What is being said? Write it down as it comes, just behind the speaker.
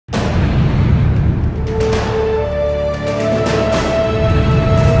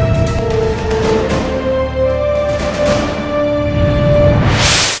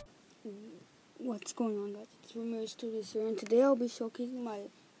going on, guys? It's Ramirez Studios here, and today I'll be showcasing my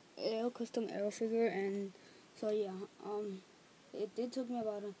little custom arrow figure. And so yeah, it did took me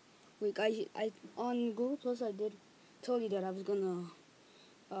about a week. I on Google Plus I did told you that I was gonna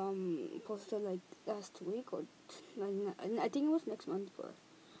post it like last week or I think it was next month,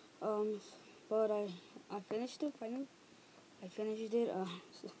 but I finished it finally. I finished it.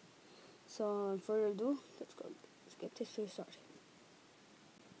 So without further ado, let's get this figure started.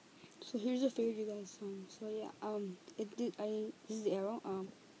 So here's the figure, you guys. So yeah, this is the arrow.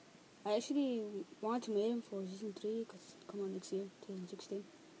 I actually wanted to make him for season 3 because come on next year, 2016.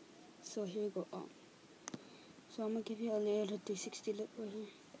 So here you go. So I'm gonna give you a little 360 look right here.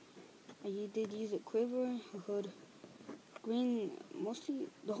 I did use a quiver, a hood, green. Mostly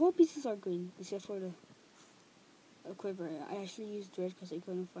the whole pieces are green except for the quiver. I actually used red because I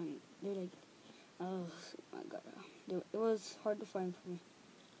couldn't find. They're like, oh my god, it was hard to find for me.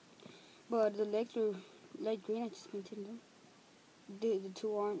 But the legs were light green. I just painted them. The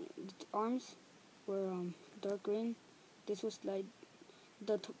arms were dark green. This was light.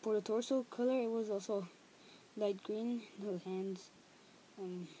 For the torso color, it was also light green. The hands,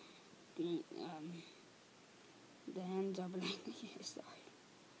 green. The hands are black. Yeah, sorry.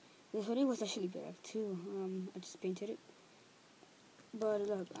 The hoodie was actually black too. I just painted it. But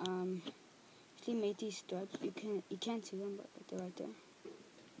look, actually made these stripes. You can't see them, but they're right there.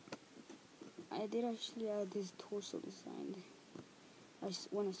 I did actually add this torso design.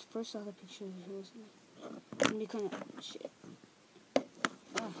 When I first saw the picture, it was like, kind of shit. Oh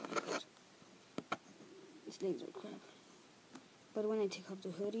my god, these legs are crap. But when I take off the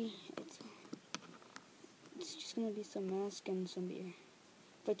hoodie, it's just gonna be some mask and some beer.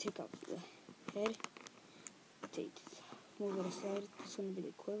 If I take off the head, move it aside. It's gonna be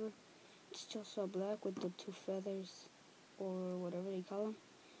the quiver. It's just all black with the 2 feathers, or whatever they call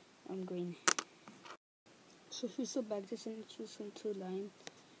them. Green. So here's the back. Just gonna choose some 2 lines.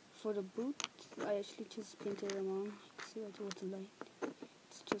 For the boots, I actually just painted them on. You can see right with the light.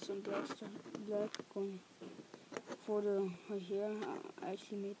 It's just some black going. For the right here, I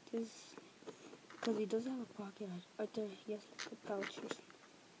actually made this because he does have a pocket right there. He has like a pouch.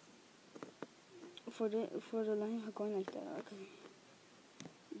 For the line going like that. Okay.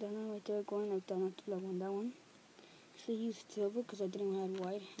 Then right there going like that, not too long on that one. Actually used silver because I didn't have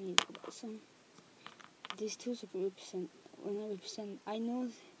white. I need to go buy some. These two represent. When I represent, I know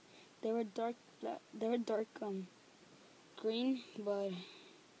they were dark black. They were dark green, but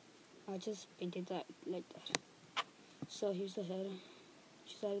I just painted that like that. So here's the head.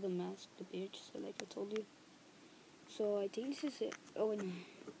 Just added the mask, the beard, just like I told you. So I think this is it. Oh no.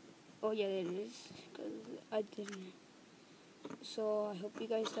 Oh yeah, it is. Because I didn't. So I hope you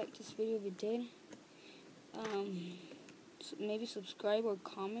guys liked this video. If you did, so maybe subscribe or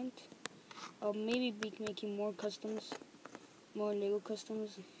comment. I'll maybe be making more customs, more Lego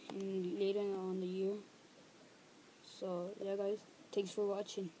customs, later on the year. So yeah, guys, thanks for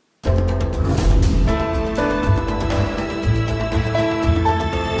watching.